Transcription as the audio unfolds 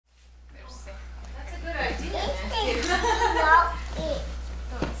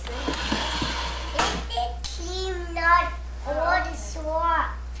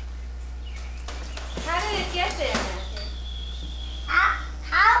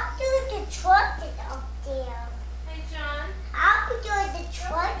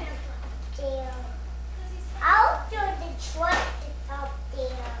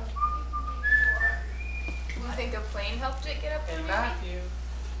Wayne helped it get up there, And maybe? Matthew.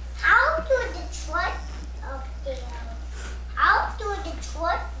 How do the truck up there? How do the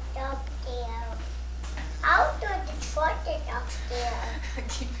truck up there? How do the truck up there?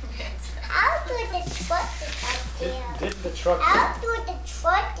 Keep your hands down. How do the truck up there? Didn't the truck? How do the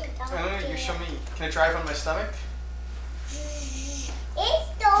truck up there? You show me. Can I drive on my stomach? It's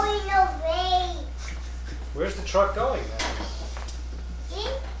going away. Where's the truck going, man?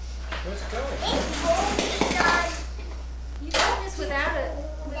 It, Where's it going? it's going on You did this without it.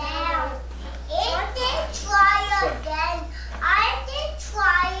 now. It did try again. I did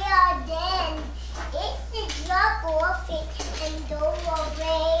try again. It's the drop off it and go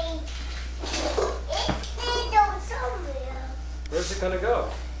away. It's still go somewhere. Where's it gonna go?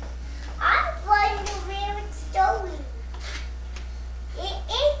 I wonder where it's going.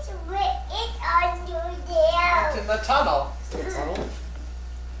 It's under It's there. in the tunnel. The tunnel?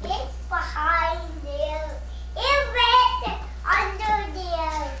 It's behind there. It went under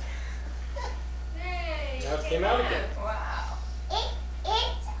there. Hey, Now it came out again. Wow.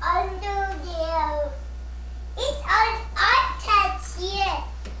 It's under there. I can't see it.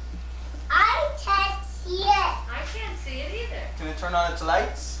 I can't see it. I can't see it either. Can it turn on its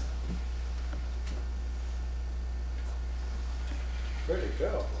lights? Where'd it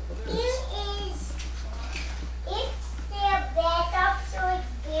go? Here is. It's their back up, so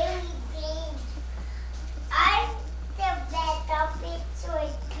it's very big. I'm the back up it, so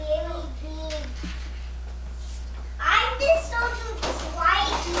it's very big. I'm just going to try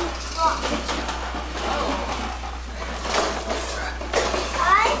to talk.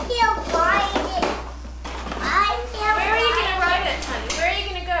 I can ride it. Where are you going to ride it, honey? Where are you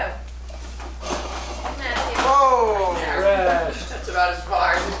going to go? Matthew. Whoa! Crashed. That's about as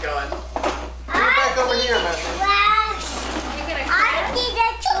far as it's going. Back over here, Matthew. Trash. You're going to I crash? did a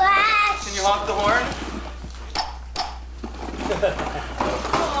trash. Can you honk the horn?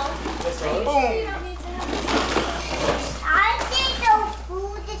 Yes, You Rose? Boom! don't need to have I did no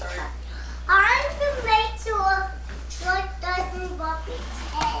food. I'm to make sure truck doesn't bump its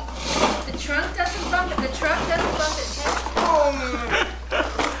head. The trunk doesn't bump it. The truck doesn't bump its head. Boom!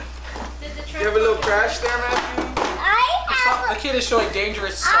 Did the truck You have a little bump crash there, Matthew? I The kid is showing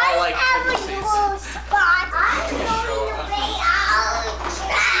dangerous I saw-like have a tendencies. little spot. I'm going to pay all the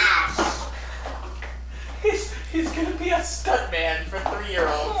trash. He's gonna be a stuntman for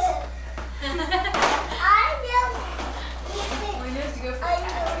 3-year-olds. I will keep it We have to go for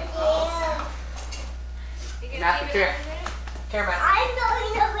under the there. You gonna Matthew, leave it here. under there? Here, Matthew. I'm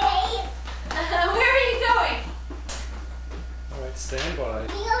going away. Where are you going? Alright, stand by.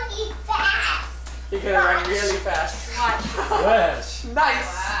 Really fast. You're gonna run really fast. Watch. Crash.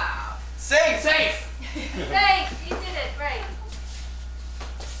 Nice! Wow. Safe! Safe! Thanks. You did it right.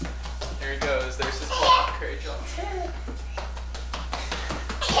 There he goes. There's his block, Rachel.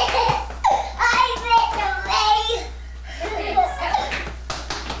 I went away.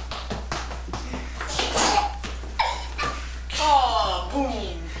 Oh,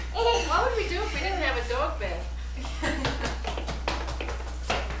 boom! What would we do if we didn't have a dog bed?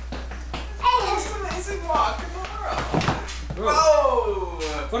 Most amazing walk in the world. Whoa.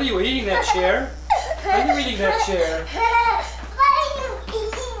 Whoa! What are you eating, that chair? Are you eating that chair? Why are you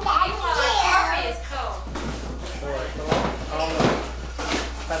eating that Coffee chair? is cold. Alright, well,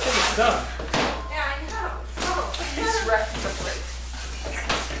 I think it's done. Yeah, I know. It's cold. He's wrecked the place.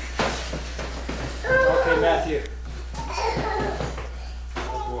 Okay, Matthew.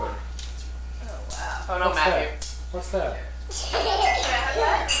 Oh boy. Oh no, What's Matthew. that? What's that? Should I have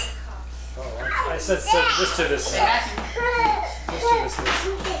that? Oh, I said this to this. Hey, Matthew. This to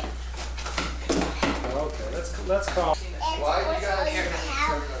this. Okay, let's call. Why do you guys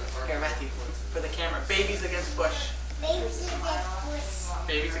Here, Matthew. For the camera. Babies against Bush. Babies against Bush.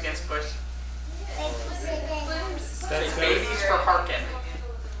 Babies against Bush. Babies against That's good. Babies for Harkin.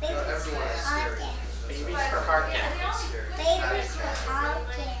 Babies for Harkin. Babies for Harkin. Babies for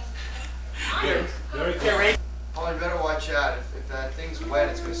Harkin. Good. Very Here, good. Ray. Oh, you better watch out. If that thing's wet,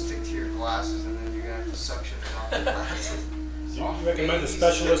 it's going to stick to your glasses, and then you're going to have to suction it off your glasses. You recommend a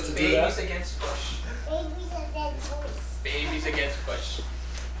specialist to do Babies that? against Bush. Babies against Bush. Babies against Bush.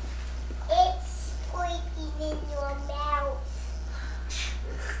 It's pointing in your mouth.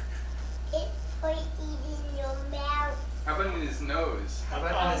 It's pointing in your mouth. How about in his nose? How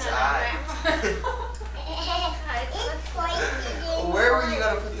about Oh, in his no, eye? It's pointing in Where were your you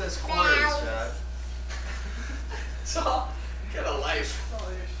going to put those quarters, John? So, get a life.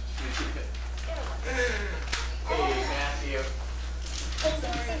 Hey, Matthew. Babies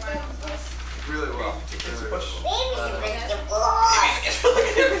against Bush. Really well. Against Really Bush. well. Babies against Bush.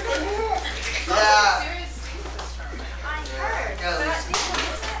 Yeah. Serious students this term.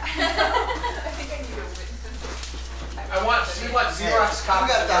 Hey, you got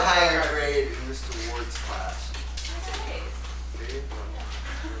the higher grade in Mr. Ward's class. See?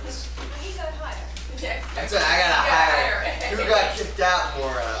 He got higher. Yeah. That's it, I got a higher. Who got kicked out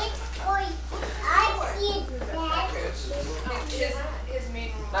more? It's going. I see it bad. His main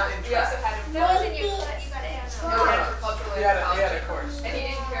rule. Not in We also had him. That was in your class. You got to add No, no, for cultural he had a anthropology. course. And he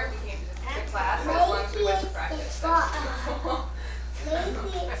didn't care if we came to class as long as we went to practice.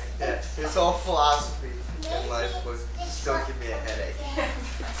 Yeah, his whole philosophy in life was just don't give me a headache.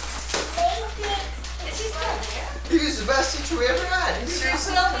 Is he still there? He was the best teacher we ever had. He was, Is he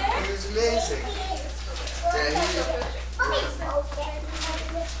still there? he was amazing. Yeah,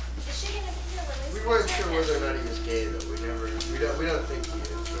 Is she going to be here when we weren't sure whether or not he was gay though. We don't think he is.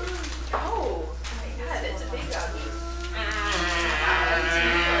 But. Oh, my God, it's a big dog.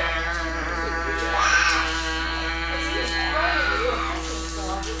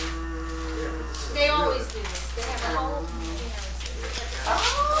 They always do this. They have a whole,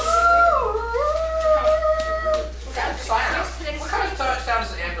 What kind of sound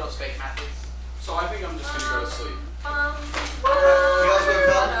does an ambulance make, Matthew? So I think I'm just gonna go to sleep. You guys want to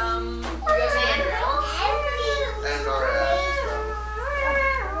come? And our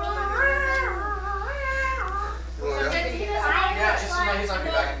Yeah, he's not gonna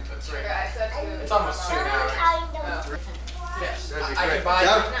be back until 3. It's almost 2 now. Yes. That'd be I great. can buy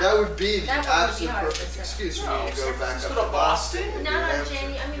That would be the That would be absolute hard. perfect excuse for me to go back Let's up go to to Boston. Boston. Not on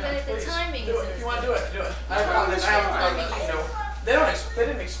January, I mean, but the timing Do it. If you want to do it, do it. I have, they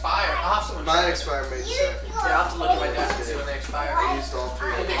didn't expire. I'll have someone Mine check. expired May 2nd. Yeah, I'll have to look at my desk and see when they expire. I used all 3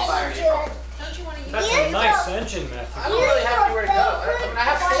 They of them. expire in April. Don't you want to use That's a nice engine, I Matthew. don't really have anywhere to go. I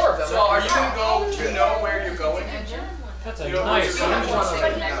have 4 of them. So are you gonna go? Do you know where you're going? That's a You don't nice want to engine. go.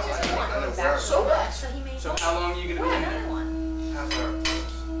 But he has just one. I know where. So how long are you gonna be in there? One. Half hour.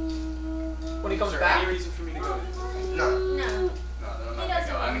 When he comes Is there any back, reason for me to go? No. No. No, then I'm not gonna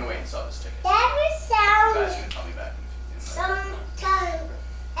go. I'm gonna wait and sell this ticket. That would You guys sound can call me back. sometimes.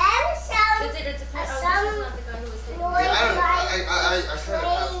 That would sound Does it depend? Oh, this is not the guy who was taking noise Yeah, I like kind of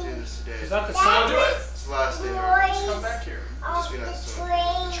have to do this today. Is that the that sound? Do it. It's the last day. Just come noise back here. of Just be the nice to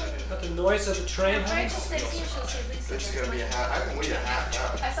train. Is that the noise of the train, honey? Rachel stays here, she'll see Lisa. It's gonna be a half. I can wait a half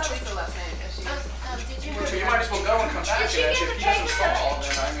hour. I saw Lisa last night and she. Did you? So you might as well go and come back. Did she And get if the he doesn't paper? call,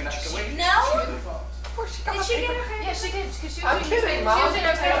 then I'm gonna have to wait. No? of course she got Did my she paper. get her paper? Yeah, she did. Because she I'm kidding, Mom. She was in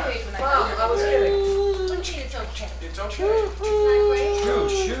her title page when I Mom, I was kidding. What do you mean it's okay? It's okay. It's not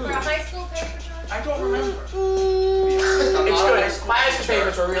great? Shoot. For a high school paper, George? I don't remember. It's good. My high school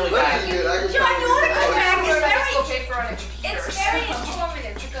papers were really Let bad. me do it. I can John, you want to go probably- back? I It's can- very, paper on a computer. it's very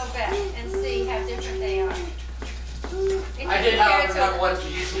informative to go back and see how different they are. I did, however, not want to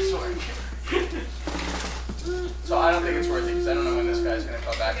use this one. So I don't think it's worth it because I don't know when this guy's gonna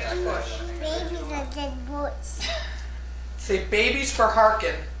call back and act Babies are dead boys. Say babies for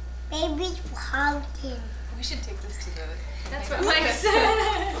Harkin. Babies honking. We should take this to the. That's what Mike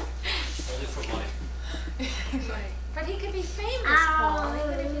said. Only for money. But he could be famous, Paul,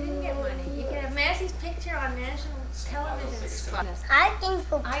 even if he didn't get money. You could have Massey's picture on national television. Honking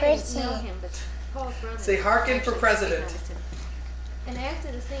for I didn't know person. him, but Paul's brother. Say Harkin for actually president. recognized him. And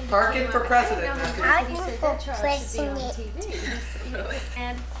after the thing, he Harkin came for on- president, I didn't know Matthew. him, but he said that Charlie should be on Harkin for TV.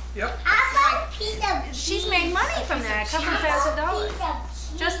 And Yep. How about piece of she's made money from that, a couple $1,000.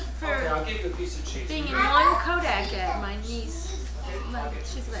 Just Okay, for I'll give you a piece of cheese. being in one Kodak ad. My niece,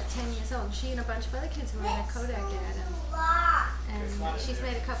 she's about 10 years old. She and a bunch of other kids were in a Kodak ad. And she's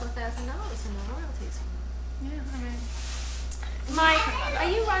made a couple of $1,000 in the royalties. Yeah, I mean. Mike, are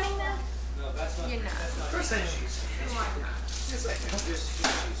you running that? No, that's not. You're not. Of course I am. Just a piece of cheese.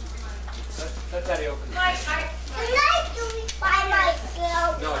 Let Daddy open it. Mike, Can I do it by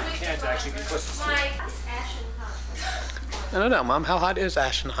myself? No, you can't actually because it's too Mike, it's ashen hot. I don't know, Mom. How hot is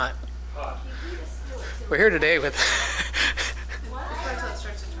Ashen hot? hot. We're here today with. By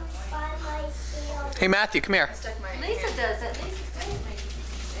myself. Hey, Matthew, come here. Lisa does that. Lisa does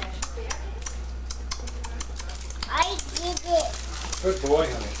make I did it. Good boy,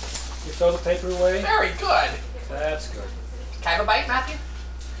 honey. You throw the paper away? Very good. That's good. Can I have a bite, Matthew?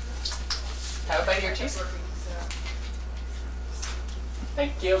 Can I have a bite of your cheese?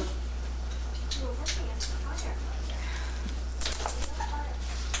 Thank you.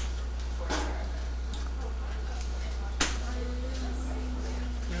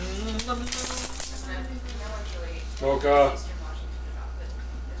 Mocha.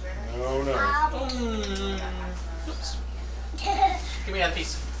 No, no. Give me another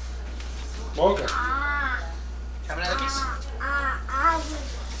piece. Mocha. Have another piece.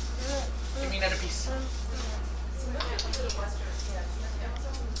 Give me another piece.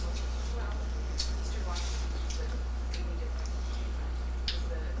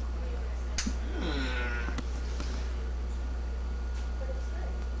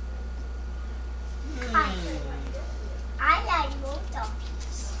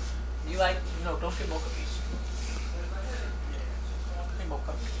 Don't get more cookies. Hey,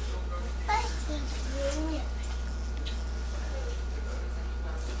 mocha.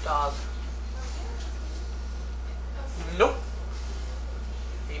 Good dog. Nope.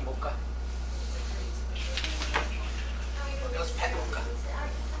 Hey, mocha. Let's pet mocha.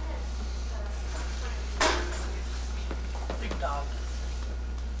 Big dog.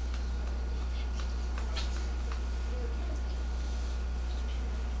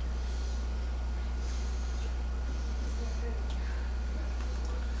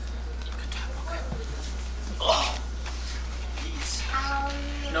 Oh, cheese.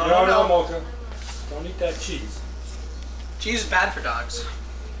 No, Mocha. Don't eat that cheese. Cheese is bad for dogs.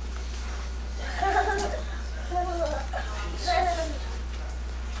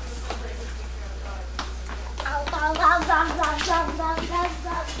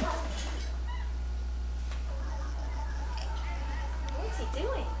 What's he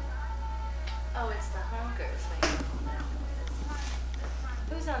doing? Oh, it's the honkers.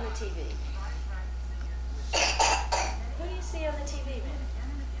 Who's on the TV? Who do you see on the TV, man?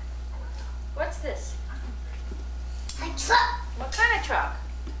 What's this? A truck. What kind of truck?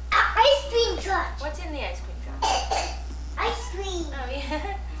 Ice cream truck. What's in the ice cream truck? Ice cream. Oh,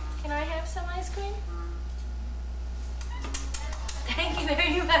 yeah. Can I have some ice cream? Thank you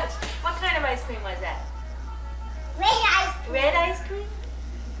very much. What kind of ice cream was that? Red ice cream. Red ice cream?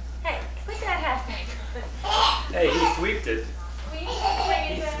 Hey, put that hat back on. Hey, he sweeped it. Will you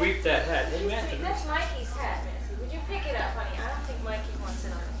He sweeped that hat. Hey, Matthew. That's Mikey's hat, Nancy. Would you pick it up, honey? I don't think Mikey wants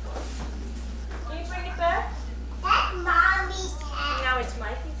it on the floor. Can you bring it back? That's Mommy's hat. No, it's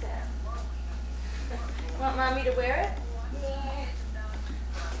Mikey's hat. Want Mommy to wear it? Yeah.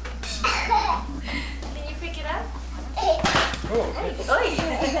 Can you pick it up? Oh,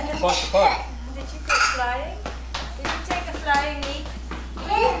 Oi! watch the park. Did you go flying? Did you take a flying leap?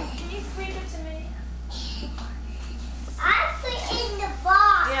 Can you sweep it to me? I put it in the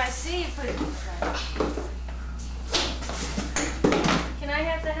box. Yeah, I see you put it in the box. Can I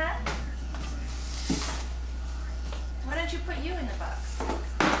have the hat? Why don't you put you in the box?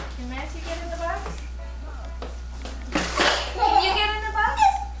 Can Matthew get in the box? Can you get in the box?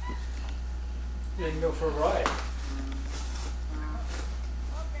 You can go for a ride.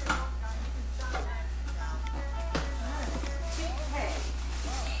 Hey.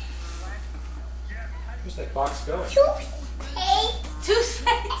 Where's that box going? Toothpaste.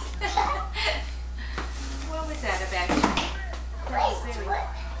 Toothpaste. What was that about? Wait, what?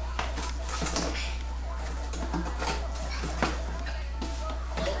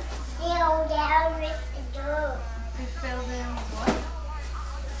 Fell down with the dirt. You filled in what?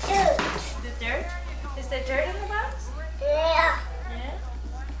 Dirt. The dirt? Is there dirt in the box? Yeah. Yeah.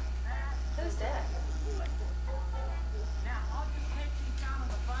 Who's that?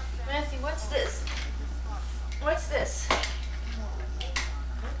 Matthew, what's this? What's this?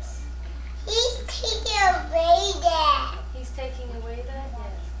 Oops. He's taking away that. He's taking away that?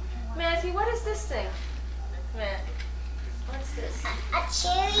 Yes. Matthew, what is this thing? Matt, what's this? A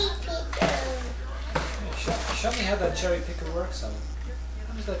cherry picker. Hey, show me how that cherry picker works, son.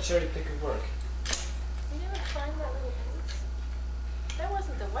 How does that cherry picker work? You never find that little piece? That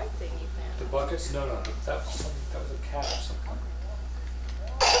wasn't the white thing you found. The buckets? No, that was something. That was a cat or some kind.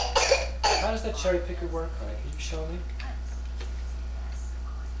 How does that cherry picker work? Right? Can you show me?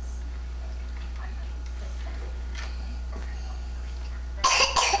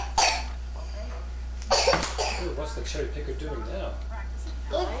 Ooh, what's the cherry picker doing now?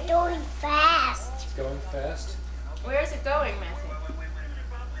 It's going fast. It's going fast. Where's it going, Matthew?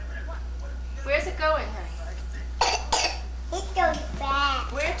 Where's it going, honey? It's going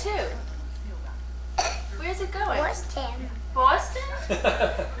fast. Where to? Where's it going? Boston. Boston?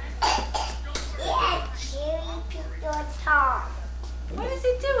 Yeah, cherry picker on top. What is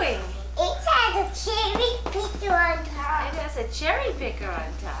it doing? It has a cherry picker on It top. has a cherry picker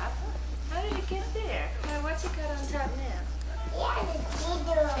on top. How did it get there? What's it got on top now? It has a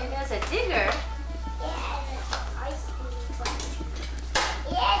digger. It has a digger. It has an ice cream truck.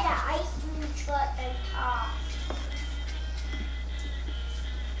 It has an ice cream truck on top.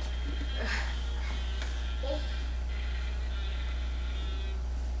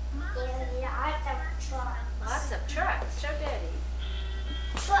 There's lots of trucks. Lots of trucks. Show Daddy.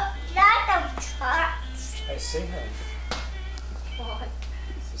 Lots of trucks. I see him. What?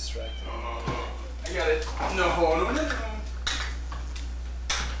 He's distracted. I got it. No.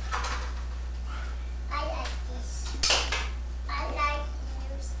 I like this. I like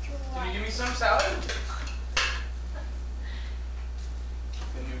these two Can you ones. give me some salad?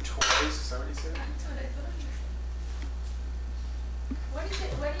 The new toys, is that what he said? What are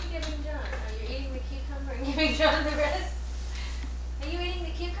you giving John? Are you eating eating the cucumber and giving John the rest? Are you eating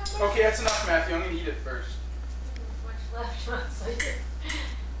the cucumber? Okay, that's enough, Matthew. I'm gonna eat it first. Much left, John, so you're...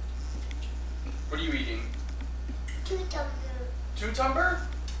 What are you eating? Cucumber. Cucumber?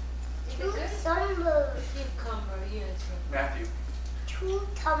 Cucumber. Cucumber, yes. Matthew.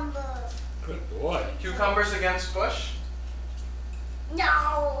 Cucumber. Good boy. Cucumbers against Bush?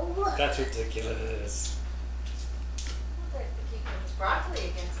 No. That's ridiculous. The cucumbers. Broccoli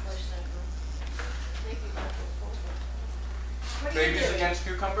against bush maybe broccoli. Babies against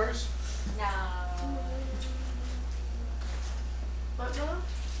cucumbers? No. What, Mom?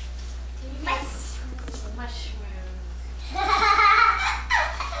 Mushroom.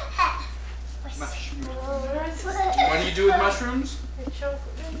 What do you do with mushrooms? They're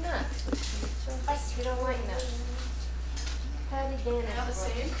chocolate. They're nuts. You don't like nuts. Patty Dan is the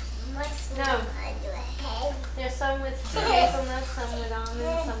same? No. There's some with hazelnuts, some with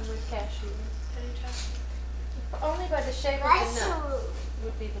almonds, some with cashew. Only by the shape of the nut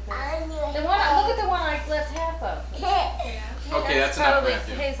would be the best. The one, look at the one I left half of. Okay, that's enough, probably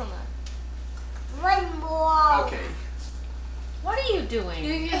Matthew. hazelnut. One more. Okay. What are you doing?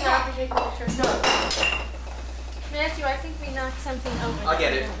 You have to take a picture. No. Matthew, I think we knocked something over. I'll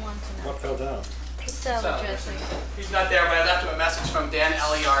get that it. we don't want to know. What fell down? The salad dressing. He's not there, but I left him a message from Dan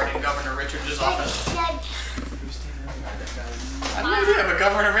Elliard in Governor Richards' office. I have no idea, but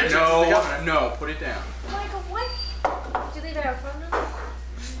Governor Richards is the governor. No, put it down. Michael, what? Did you leave out our phone number?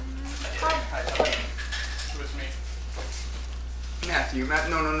 It was me. Matthew, no.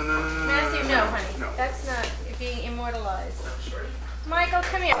 Matthew, no, honey. No. That's not being immortalized. Michael,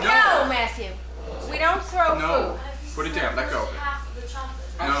 come here. No, Matthew. We don't throw No. food. Put it down, let go.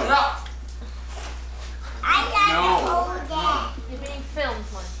 That's enough. No. You're being filmed,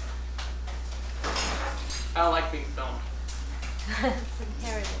 Mike. I don't like being filmed. It's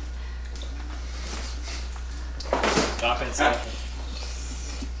inherited. Stop it, stop it.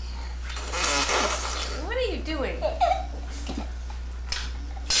 What are you doing?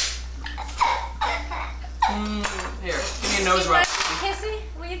 Here, give me a nose rub. Kissy?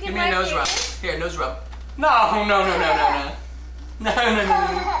 Will you Give me a nose rub. Here, nose rub. No. No.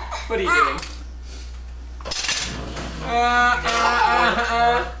 What are you doing?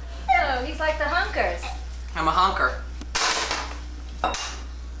 No, he's like the hunkers. I'm a honker.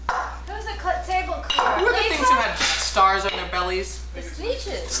 Who's a table cleaner? Who are the things who had stars on their bellies? The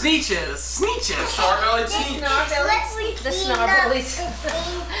Sneeches. Sneeches. Star-bellied The sneech. Snarbellied. The Snarbellied.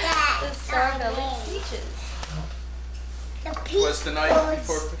 The Starbellied Sneeches. Was the night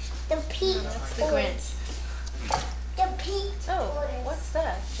before? The peach. That's the Grinch. The peach. Oh, what's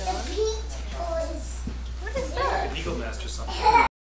that, John? The peach was. What is that? Eagle Master something.